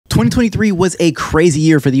2023 was a crazy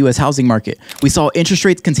year for the US housing market. We saw interest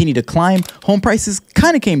rates continue to climb, home prices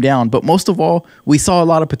kind of came down, but most of all, we saw a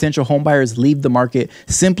lot of potential home buyers leave the market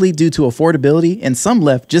simply due to affordability, and some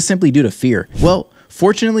left just simply due to fear. Well,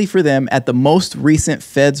 fortunately for them, at the most recent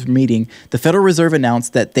Fed's meeting, the Federal Reserve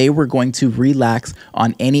announced that they were going to relax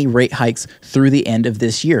on any rate hikes through the end of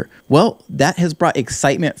this year. Well, that has brought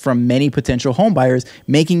excitement from many potential home buyers,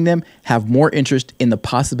 making them have more interest in the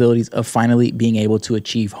possibilities of finally being able to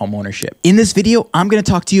achieve homeownership. In this video, I'm going to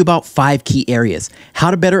talk to you about 5 key areas: how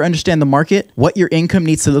to better understand the market, what your income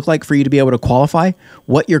needs to look like for you to be able to qualify,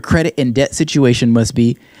 what your credit and debt situation must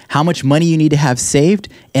be, how much money you need to have saved,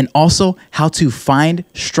 and also how to find,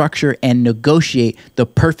 structure, and negotiate the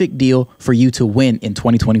perfect deal for you to win in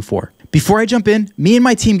 2024. Before I jump in, me and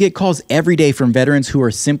my team get calls every day from veterans who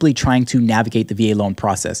are simply trying to navigate the VA loan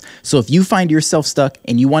process. So if you find yourself stuck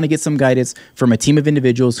and you want to get some guidance from a team of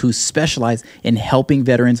individuals who specialize in helping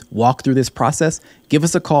veterans walk through this process, give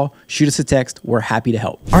us a call, shoot us a text. We're happy to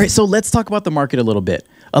help. All right, so let's talk about the market a little bit.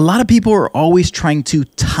 A lot of people are always trying to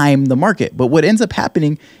time the market, but what ends up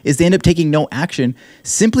happening is they end up taking no action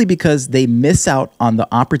simply because they miss out on the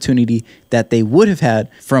opportunity that they would have had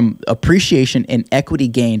from appreciation and equity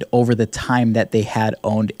gained over the time that they had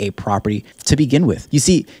owned a property to begin with. You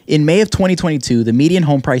see, in May of 2022, the median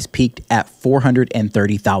home price peaked at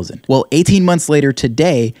 $430,000. Well, 18 months later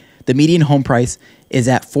today, the median home price is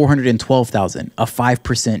at $412,000, a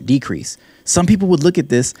 5% decrease. Some people would look at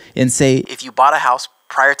this and say, if you bought a house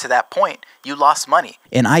prior to that point, you lost money.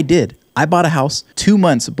 And I did. I bought a house 2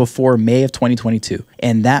 months before May of 2022,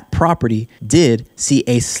 and that property did see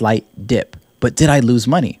a slight dip. But did I lose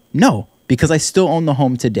money? No, because I still own the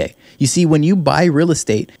home today. You see, when you buy real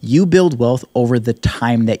estate, you build wealth over the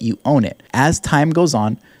time that you own it. As time goes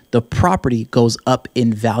on, the property goes up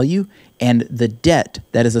in value and the debt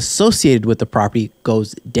that is associated with the property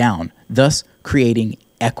goes down, thus creating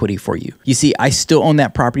equity for you. You see, I still own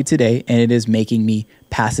that property today, and it is making me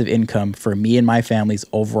passive income for me and my family's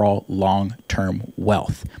overall long-term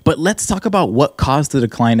wealth. But let's talk about what caused the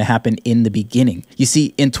decline to happen in the beginning. You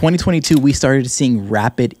see, in 2022, we started seeing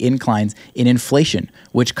rapid inclines in inflation,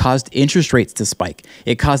 which caused interest rates to spike.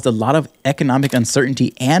 It caused a lot of economic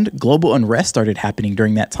uncertainty, and global unrest started happening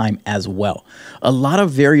during that time as well. A lot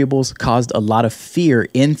of variables caused a lot of fear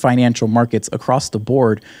in financial markets across the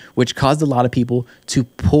board, which caused a lot of people to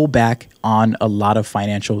pull back on a lot of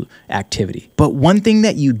financial activity. But one thing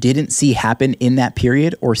that you didn't see happen in that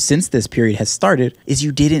period, or since this period has started, is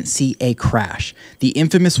you didn't see a crash. The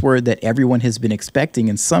infamous word that everyone has been expecting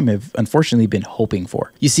and some have unfortunately been hoping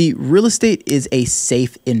for. You see, real estate is a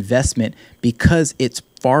safe investment because it's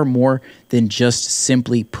far more than just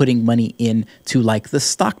simply putting money into like the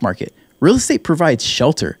stock market. Real estate provides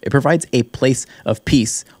shelter. It provides a place of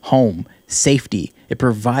peace, home, safety. It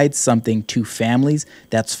provides something to families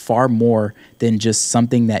that's far more than just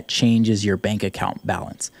something that changes your bank account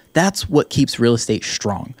balance. That's what keeps real estate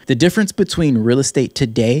strong. The difference between real estate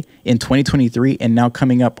today in 2023 and now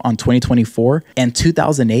coming up on 2024 and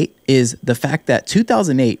 2008 is the fact that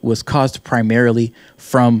 2008 was caused primarily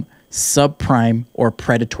from subprime or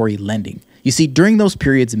predatory lending. You see, during those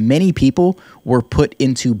periods, many people were put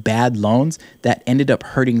into bad loans that ended up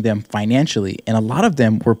hurting them financially. And a lot of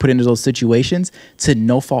them were put into those situations to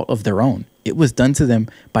no fault of their own. It was done to them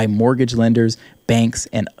by mortgage lenders, banks,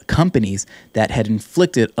 and companies that had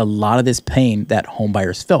inflicted a lot of this pain that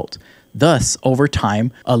homebuyers felt. Thus, over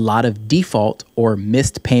time, a lot of default or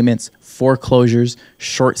missed payments, foreclosures,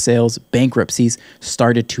 short sales, bankruptcies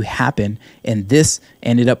started to happen, and this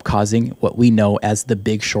ended up causing what we know as the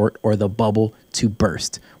big short or the bubble to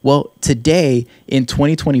burst. Well, today in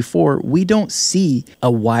 2024, we don't see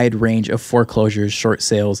a wide range of foreclosures, short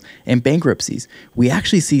sales, and bankruptcies. We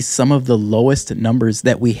actually see some of the lowest numbers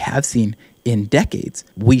that we have seen in decades.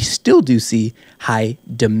 We still do see high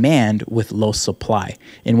demand with low supply.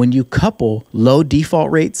 And when you couple low default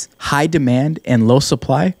rates, high demand, and low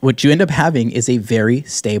supply, what you end up having is a very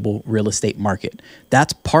stable real estate market.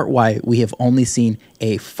 That's part why we have only seen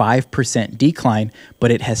a 5% decline, but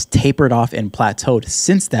it has tapered off and plateaued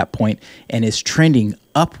since that point and is trending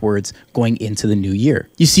upwards going into the new year.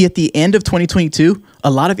 You see, at the end of 2022,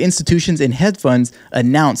 a lot of institutions and hedge funds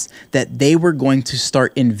announced that they were going to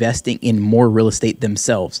start investing in more real estate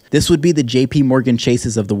themselves. This would be the JP Morgan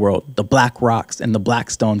Chases of the world, the Black Rocks and the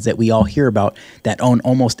Blackstones that we all hear about that own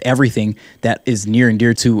almost everything that is near and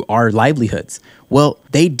dear to our livelihoods. Well,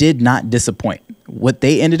 they did not disappoint. What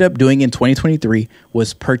they ended up doing in 2023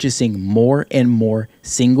 was purchasing more and more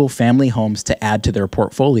single family homes to add to their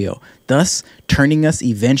portfolio, thus turning us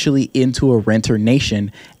eventually into a renter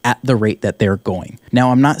nation at the rate that they're going.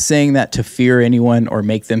 Now, I'm not saying that to fear anyone or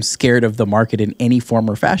make them scared of the market in any form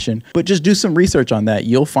or fashion, but just do some research on that.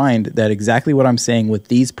 You'll find that exactly what I'm saying with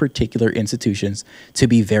these particular institutions to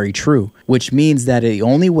be very true, which means that the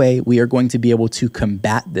only way we are going to be able to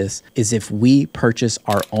combat this is if we purchase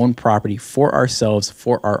our own property for ourselves,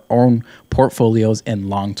 for our own portfolios and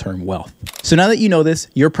long-term wealth. So now that you know this,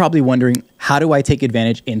 you're probably wondering, how do I take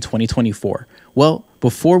advantage in 2024? Well,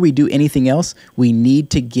 before we do anything else, we need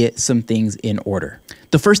to get some things in order.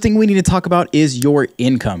 The first thing we need to talk about is your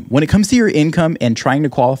income. When it comes to your income and trying to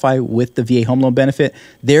qualify with the VA home loan benefit,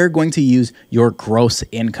 they're going to use your gross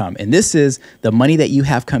income. And this is the money that you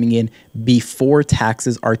have coming in before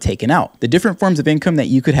taxes are taken out. The different forms of income that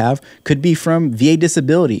you could have could be from VA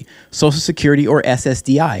disability, Social Security, or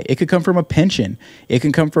SSDI. It could come from a pension. It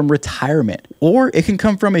can come from retirement, or it can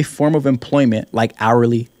come from a form of employment like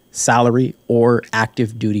hourly, salary, or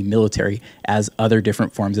active duty military, as other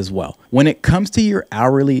different forms as well. When it comes to your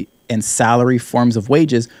hourly and salary forms of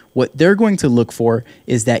wages, what they're going to look for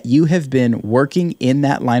is that you have been working in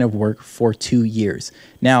that line of work for 2 years.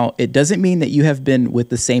 Now, it doesn't mean that you have been with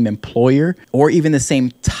the same employer or even the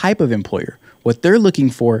same type of employer. What they're looking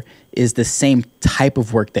for is the same type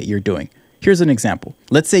of work that you're doing. Here's an example.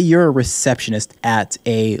 Let's say you're a receptionist at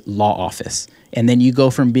a law office, and then you go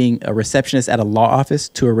from being a receptionist at a law office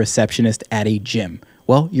to a receptionist at a gym.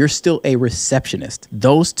 Well, you're still a receptionist.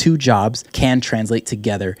 Those two jobs can translate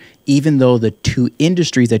together, even though the two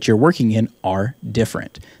industries that you're working in are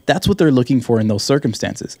different. That's what they're looking for in those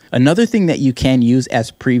circumstances. Another thing that you can use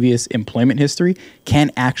as previous employment history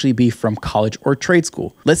can actually be from college or trade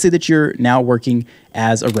school. Let's say that you're now working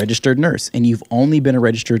as a registered nurse and you've only been a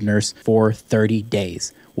registered nurse for 30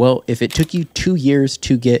 days. Well, if it took you 2 years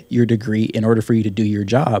to get your degree in order for you to do your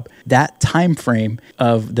job, that time frame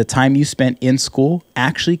of the time you spent in school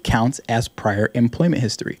actually counts as prior employment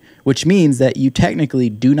history, which means that you technically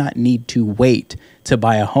do not need to wait to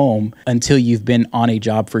buy a home until you've been on a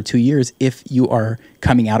job for 2 years if you are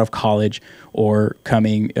coming out of college or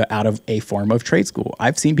coming out of a form of trade school.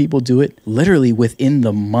 I've seen people do it literally within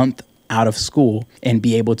the month out of school and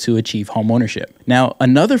be able to achieve home ownership. Now,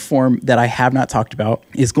 another form that I have not talked about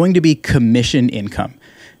is going to be commission income.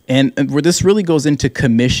 And where this really goes into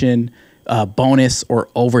commission, bonus, or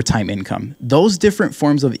overtime income. Those different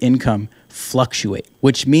forms of income fluctuate,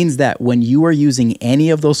 which means that when you are using any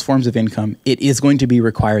of those forms of income, it is going to be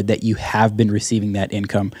required that you have been receiving that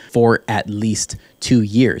income for at least 2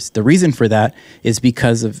 years. The reason for that is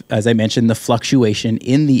because of, as I mentioned, the fluctuation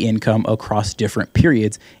in the income across different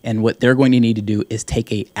periods. And what they're going to need to do is take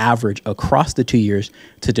an average across the 2 years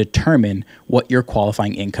to determine what your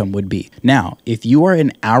qualifying income would be. Now, if you are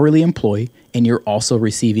an hourly employee and you're also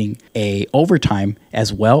receiving a overtime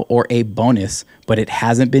as well or a bonus, but it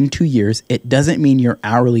hasn't been 2 years, it doesn't mean your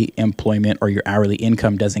hourly employment or your hourly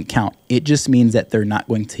income doesn't count. It just means that they're not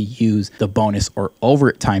going to use the bonus or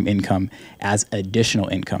overtime income as additional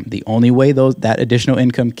income. The only way that additional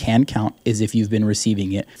income can count is if you've been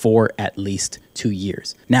receiving it for at least 2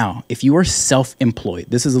 years. Now, if you are self-employed,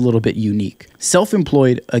 this is a little bit unique.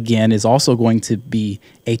 Self-employed, again, is also going to be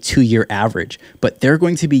a 2-year average, but they're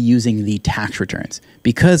going to be using the tax returns.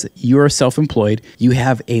 Because you're self-employed, you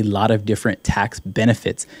have a lot of different tax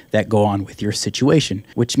benefits that go on with your situation,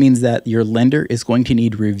 which means that your lender is going to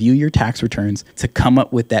need to review your tax returns to come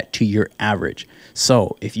up with that 2-year average.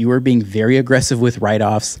 So if you are being very aggressive with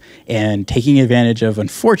write-offs and taking advantage of,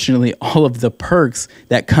 unfortunately, all of the perks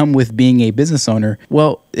that come with being a business owner,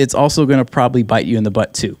 well, it's also going to probably bite you in the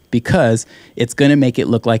butt too, because it's going to make it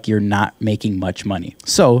look like you're not making much money.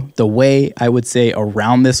 So the way I would say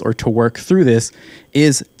around this or to work through this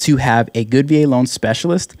is to have a good VA loan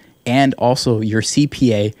specialist and also your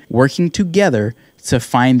CPA working together to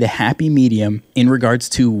find the happy medium in regards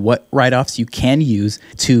to what write-offs you can use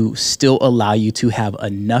to still allow you to have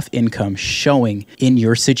enough income showing in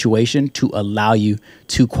your situation to allow you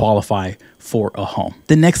to qualify for a home.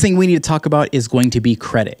 The next thing we need to talk about is going to be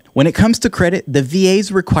credit. When it comes to credit, the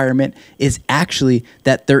VA's requirement is actually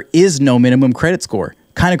that there is no minimum credit score.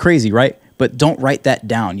 Kind of crazy, right? But don't write that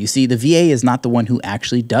down. You see, the VA is not the one who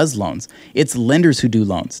actually does loans. It's lenders who do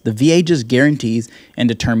loans. The VA just guarantees and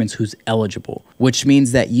determines who's eligible, which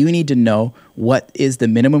means that you need to know what is the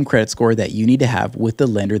minimum credit score that you need to have with the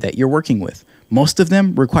lender that you're working with. Most of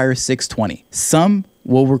them require 620. Some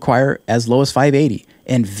will require as low as 580,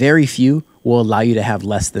 and very few will allow you to have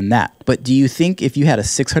less than that. But do you think if you had a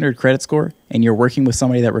 600 credit score and you're working with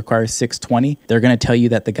somebody that requires 620, they're going to tell you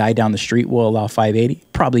that the guy down the street will allow 580?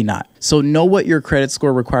 Probably not. So know what your credit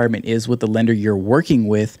score requirement is with the lender you're working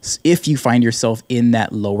with if you find yourself in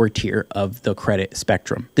that lower tier of the credit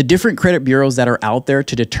spectrum. The different credit bureaus that are out there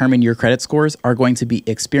to determine your credit scores are going to be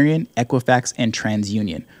Experian, Equifax, and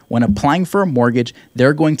TransUnion. When applying for a mortgage,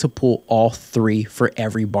 they're going to pull all three for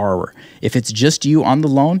every borrower. If it's just you on the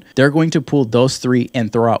loan, they're going to pull those three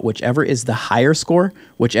and throw out whichever is the higher score,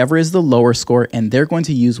 whichever is the lower score, and they're going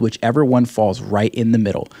to use whichever one falls right in the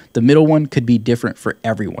middle. The middle one could be different for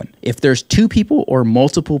everyone. If there's two people or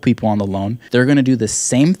multiple people on the loan, they're going to do the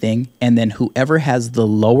same thing, and then whoever has the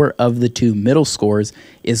lower of the two middle scores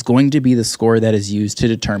is going to be the score that is used to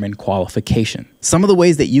determine qualification. Some of the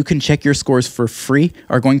ways that you can check your scores for free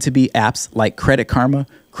are going to be apps like Credit Karma,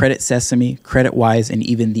 Credit Sesame, CreditWise, and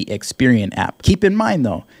even the Experian app. Keep in mind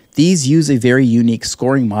though, these use a very unique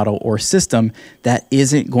scoring model or system that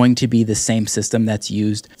isn't going to be the same system that's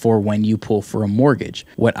used for when you pull for a mortgage.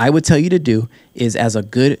 What I would tell you to do is, as a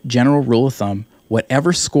good general rule of thumb,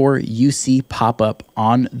 whatever score you see pop up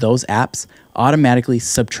on those apps, automatically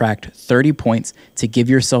subtract 30 points to give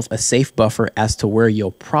yourself a safe buffer as to where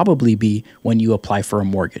you'll probably be when you apply for a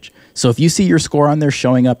mortgage. So if you see your score on there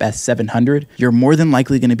showing up as 700, you're more than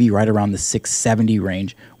likely going to be right around the 670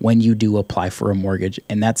 range when you do apply for a mortgage.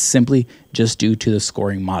 And that's simply just due to the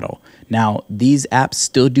scoring model. Now, these apps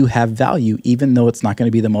still do have value, even though it's not going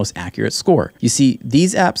to be the most accurate score. You see,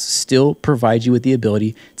 these apps still provide you with the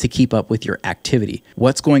ability to keep up with your activity.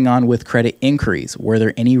 What's going on with credit inquiries? Were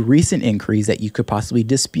there any recent inquiries that you could possibly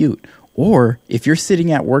dispute? Or if you're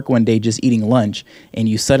sitting at work one day just eating lunch and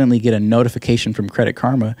you suddenly get a notification from Credit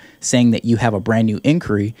Karma saying that you have a brand new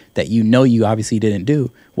inquiry that you know you obviously didn't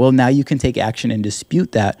do, well, now you can take action and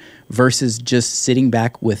dispute that versus just sitting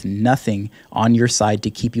back with nothing on your side to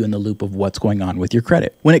keep you in the loop of what's going on with your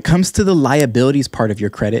credit. When it comes to the liabilities part of your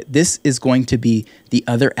credit, this is going to be the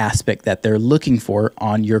other aspect that they're looking for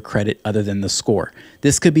on your credit other than the score.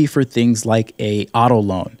 This could be for things like a auto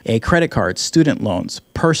loan, a credit card, student loans,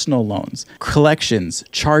 personal loans, collections,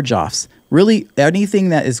 charge-offs, really anything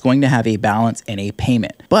that is going to have a balance and a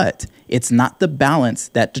payment. But it's not the balance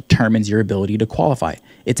that determines your ability to qualify.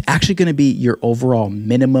 It's actually going to be your overall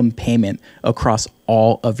minimum payment across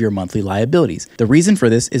all of your monthly liabilities. The reason for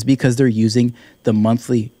this is because they're using the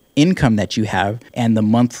monthly income that you have and the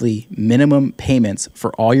monthly minimum payments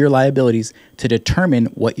for all your liabilities to determine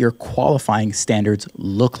what your qualifying standards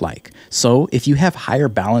look like. So if you have higher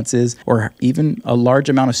balances or even a large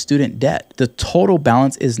amount of student debt, the total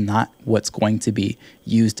balance is not what's going to be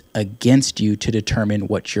used against you to determine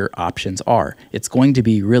what your options are. It's going to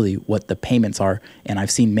be really what the payments are. And I've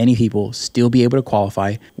seen many people still be able to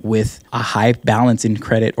qualify with a high balance in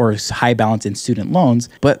credit or high balance in student loans,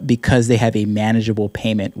 but because they have a manageable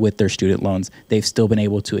payment with their student loans, they've still been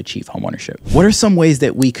able to achieve homeownership. What are some ways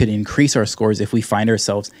that we could increase our scores if we find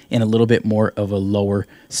ourselves in a little bit more of a lower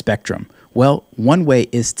spectrum? Well, one way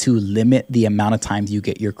is to limit the amount of times you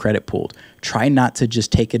get your credit pulled. Try not to just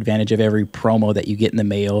take advantage of every promo that you get in the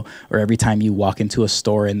mail or every time you walk into a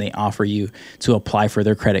store and they offer you to apply for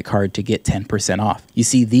their credit card to get 10% off. You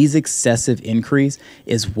see, these excessive inquiries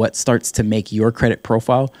is what starts to make your credit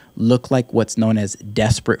profile look like what's known as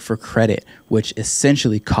desperate for credit, which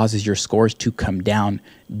essentially causes your scores to come down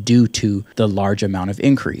due to the large amount of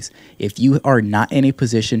inquiries. If you are not in a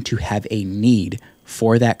position to have a need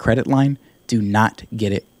for that credit line, do not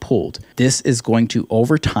get it pulled. This is going to,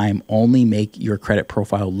 over time, only make your credit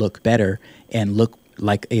profile look better and look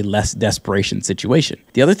like a less desperation situation.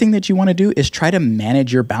 The other thing that you want to do is try to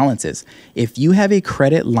manage your balances. If you have a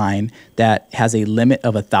credit line that has a limit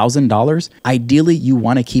of $1,000, ideally you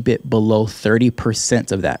want to keep it below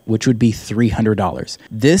 30% of that, which would be $300.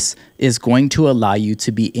 This is going to allow you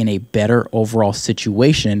to be in a better overall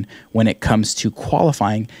situation when it comes to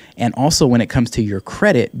qualifying and also when it comes to your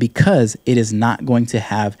credit, because it is not going to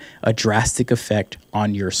have a drastic effect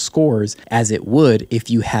on your scores as it would if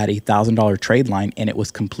you had a $1,000 trade line and it was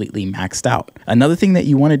completely maxed out. Another thing that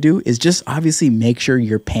you want to do is just obviously make sure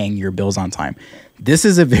you're paying your bills on time. This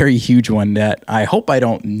is a very huge one that I hope I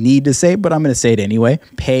don't need to say, but I'm going to say it anyway.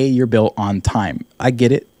 Pay your bill on time. I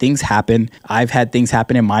get it. Things happen. I've had things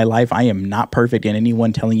happen in my life. I am not perfect, and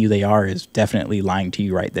anyone telling you they are is definitely lying to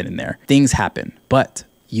you right then and there. Things happen, but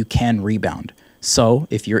you can rebound. So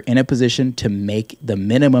if you're in a position to make the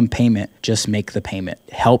minimum payment, just make the payment.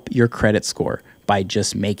 Help your credit score by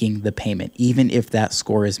just making the payment, even if that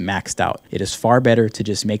score is maxed out. It is far better to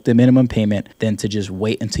just make the minimum payment than to just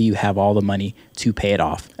wait until you have all the money to pay it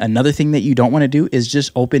off. Another thing that you don't want to do is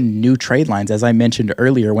just open new trade lines, as I mentioned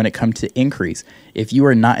earlier, when it comes to increase. If you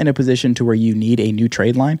are not in a position to where you need a new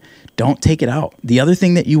trade line, don't take it out. The other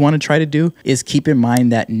thing that you want to try to do is keep in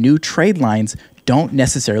mind that new trade lines don't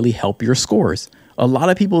necessarily help your scores. A lot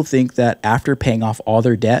of people think that after paying off all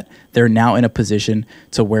their debt, they're now in a position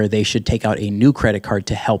to where they should take out a new credit card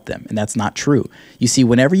to help them. And that's not true. You see,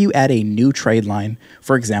 whenever you add a new trade line,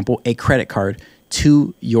 for example, a credit card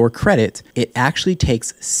to your credit, it actually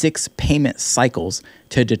takes 6 payment cycles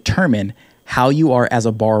to determine how you are as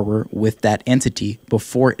a borrower with that entity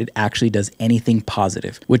before it actually does anything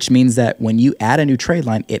positive, which means that when you add a new trade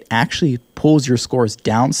line, it actually pulls your scores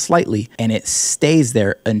down slightly and it stays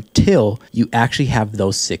there until you actually have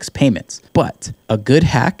those 6 payments. But a good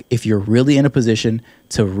hack, if you're really in a position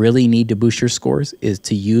to really need to boost your scores, is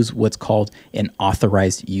to use what's called an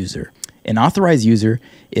authorized user. An authorized user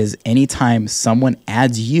is anytime someone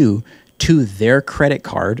adds you to their credit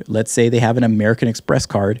card. Let's say they have an American Express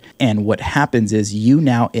card, and what happens is you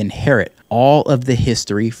now inherit all of the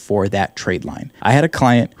history for that trade line. I had a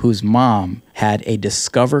client whose mom had a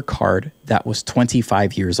Discover card that was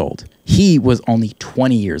 25 years old. He was only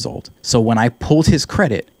 20 years old. So when I pulled his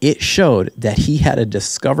credit, it showed that he had a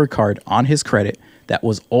Discover card on his credit that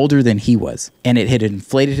was older than he was. And it had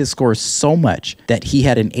inflated his score so much that he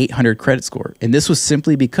had an 800 credit score. And this was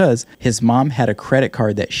simply because his mom had a credit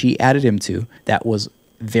card that she added him to that was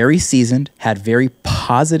very seasoned, had very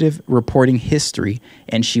positive reporting history,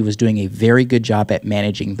 and she was doing a very good job at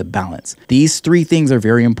managing the balance. These 3 things are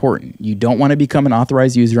very important. You don't want to become an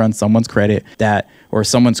authorized user on someone's credit or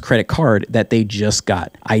someone's credit card that they just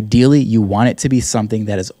got. Ideally, you want it to be something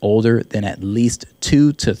that is older than at least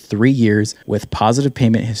 2 to 3 years with positive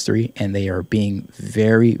payment history, and they are being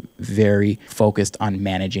very, very focused on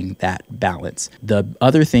managing that balance. The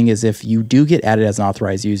other thing is, if you do get added as an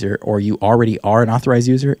authorized user, or you already are an authorized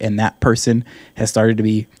user and that person has started to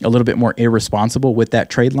be a little bit more irresponsible with that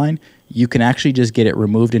trade line, you can actually just get it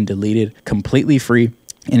removed and deleted completely free.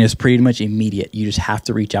 And it's pretty much immediate. You just have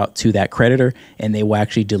to reach out to that creditor and they will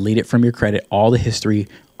actually delete it from your credit, all the history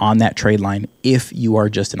on that trade line, if you are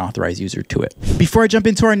just an authorized user to it. Before I jump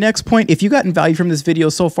into our next point, if you've gotten value from this video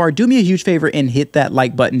so far, do me a huge favor and hit that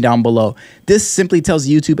like button down below. This simply tells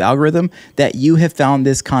the YouTube algorithm that you have found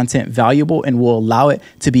this content valuable and will allow it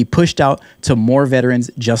to be pushed out to more veterans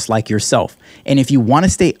just like yourself. And if you want to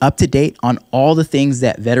stay up to date on all the things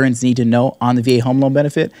that veterans need to know on the VA home loan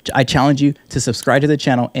benefit, I challenge you to subscribe to the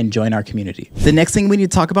channel and join our community. The next thing we need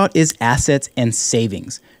to talk about is assets and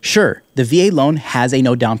savings. Sure, the VA loan has a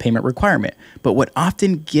no down payment requirement, but what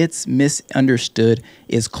often gets misunderstood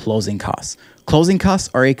is closing costs. Closing costs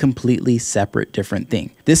are a completely separate, different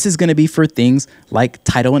thing. This is going to be for things like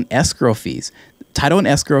title and escrow fees. Title and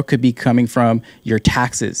escrow could be coming from your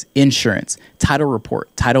taxes, insurance, title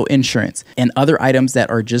report, title insurance, and other items that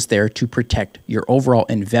are just there to protect your overall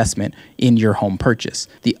investment in your home purchase.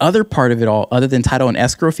 The other part of it all, other than title and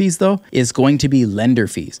escrow fees though, is going to be lender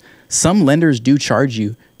fees. Some lenders do charge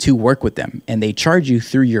you to work with them, and they charge you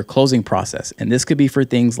through your closing process. And this could be for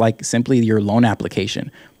things like simply your loan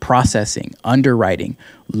application, processing, underwriting,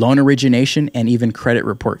 loan origination, and even credit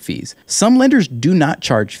report fees. Some lenders do not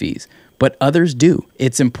charge fees, but others do.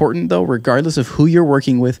 It's important though, regardless of who you're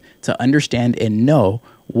working with, to understand and know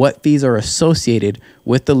what fees are associated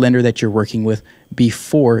with the lender that you're working with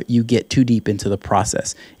before you get too deep into the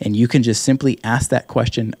process. And you can just simply ask that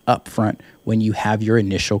question up front when you have your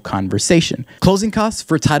initial conversation. Closing costs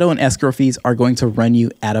for title and escrow fees are going to run you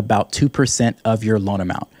at about 2% of your loan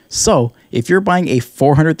amount. So if you're buying a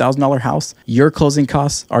 $400,000 house, your closing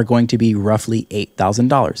costs are going to be roughly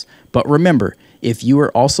 $8,000. But remember, if you are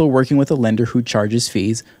also working with a lender who charges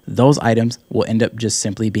fees, those items will end up just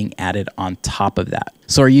simply being added on top of that.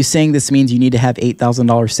 So are you saying this means you need to have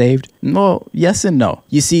 $8,000 saved? No, yes and no.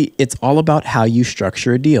 You see, it's all about how you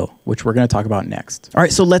structure a deal, which we're going to talk about next. All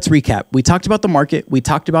right, so let's recap. We talked about the market, we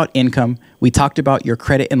talked about income, we talked about your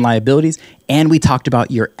credit and liabilities, and we talked about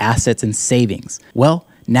your assets and savings. Well,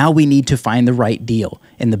 now we need to find the right deal.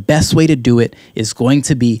 And the best way to do it is going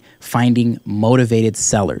to be finding motivated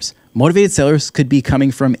sellers. Motivated sellers could be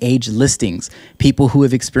coming from age listings, people who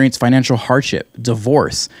have experienced financial hardship,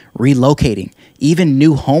 divorce, relocating. Even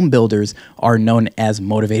new home builders are known as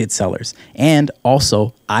motivated sellers. And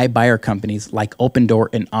also iBuyer companies like Open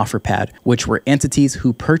Door and OfferPad, which were entities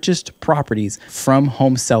who purchased properties from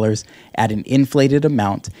home sellers at an inflated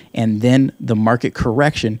amount, and then the market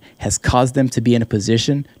correction has caused them to be in a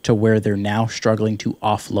position to where they're now struggling to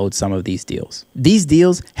offload some of these deals. These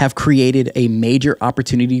deals have created a major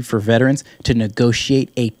opportunity for veterans to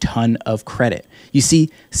negotiate a ton of credit. You see,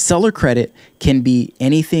 seller credit can be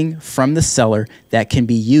anything from the seller that can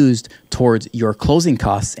be used towards your closing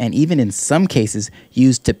costs, and even in some cases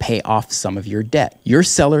used to pay off some of your debt. Your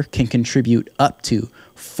seller can contribute up to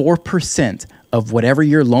 4% of whatever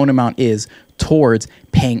your loan amount is towards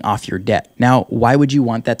paying off your debt. Now, why would you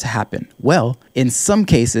want that to happen? Well, in some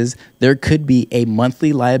cases, there could be a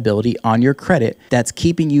monthly liability on your credit that's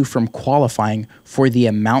keeping you from qualifying for the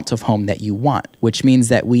amount of home that you want, which means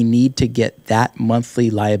that we need to get that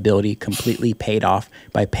monthly liability completely paid off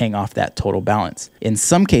by paying off that total balance. In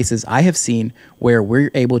some cases, I have seen where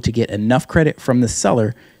we're able to get enough credit from the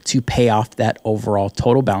seller to pay off that overall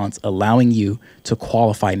total balance, allowing you to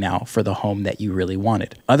qualify now for the home that you really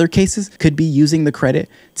wanted. Other cases could be using the credit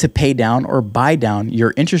to pay down or buy down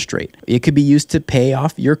your interest rate. It could be used to pay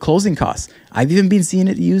off your closing costs. I've even been seeing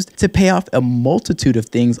it used to pay off a multitude of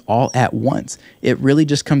things all at once. It really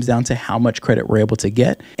just comes down to how much credit we're able to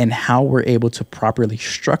get and how we're able to properly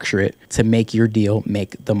structure it to make your deal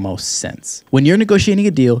make the most sense. When you're negotiating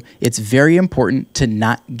a deal, it's very important to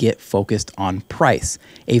not get focused on price.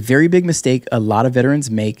 A very big mistake a lot of veterans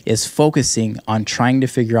make is focusing on trying to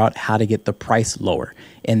figure out how to get the price lower.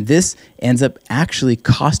 And this ends up actually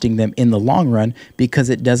costing them in the long run because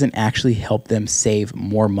it doesn't actually help them save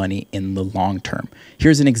more money in the long term.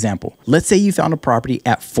 Here's an example. Let's say you found a property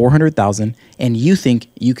at $400,000 and you think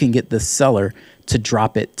you can get the seller to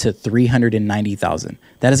drop it to $390,000.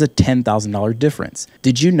 That is a $10,000 difference.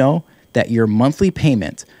 Did you know that your monthly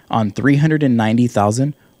payment on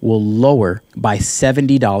 $390,000 will lower by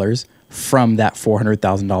 $70 from that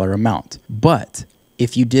 $400,000 amount? But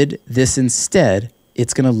if you did this instead,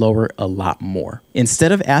 it's going to lower a lot more.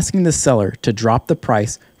 Instead of asking the seller to drop the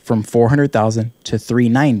price from $400,000 to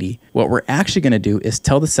 $390,000, what we're actually going to do is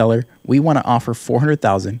tell the seller we want to offer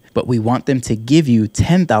 $400,000, but we want them to give you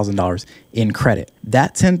 $10,000 in credit.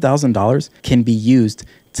 That $10,000 can be used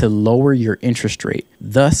to lower your interest rate,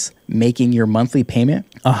 thus making your monthly payment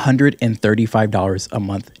 $135 a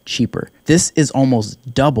month cheaper. This is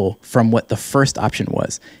almost double from what the first option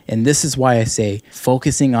was. And this is why I say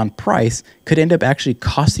focusing on price could end up actually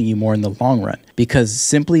costing you more in the long run, because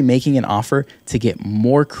simply making an offer to get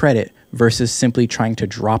more credit versus simply trying to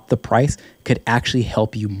drop the price could actually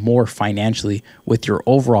help you more financially with your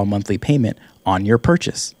overall monthly payment on your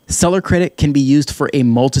purchase. Seller credit can be used for a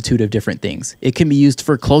multitude of different things. It can be used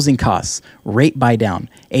for closing costs, rate buy down,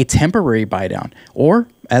 a temporary buy down, or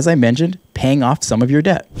as I mentioned, paying off some of your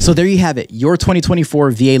debt. So there you have it, your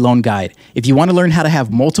 2024 VA loan guide. If you want to learn how to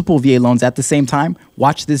have multiple VA loans at the same time,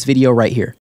 watch this video right here.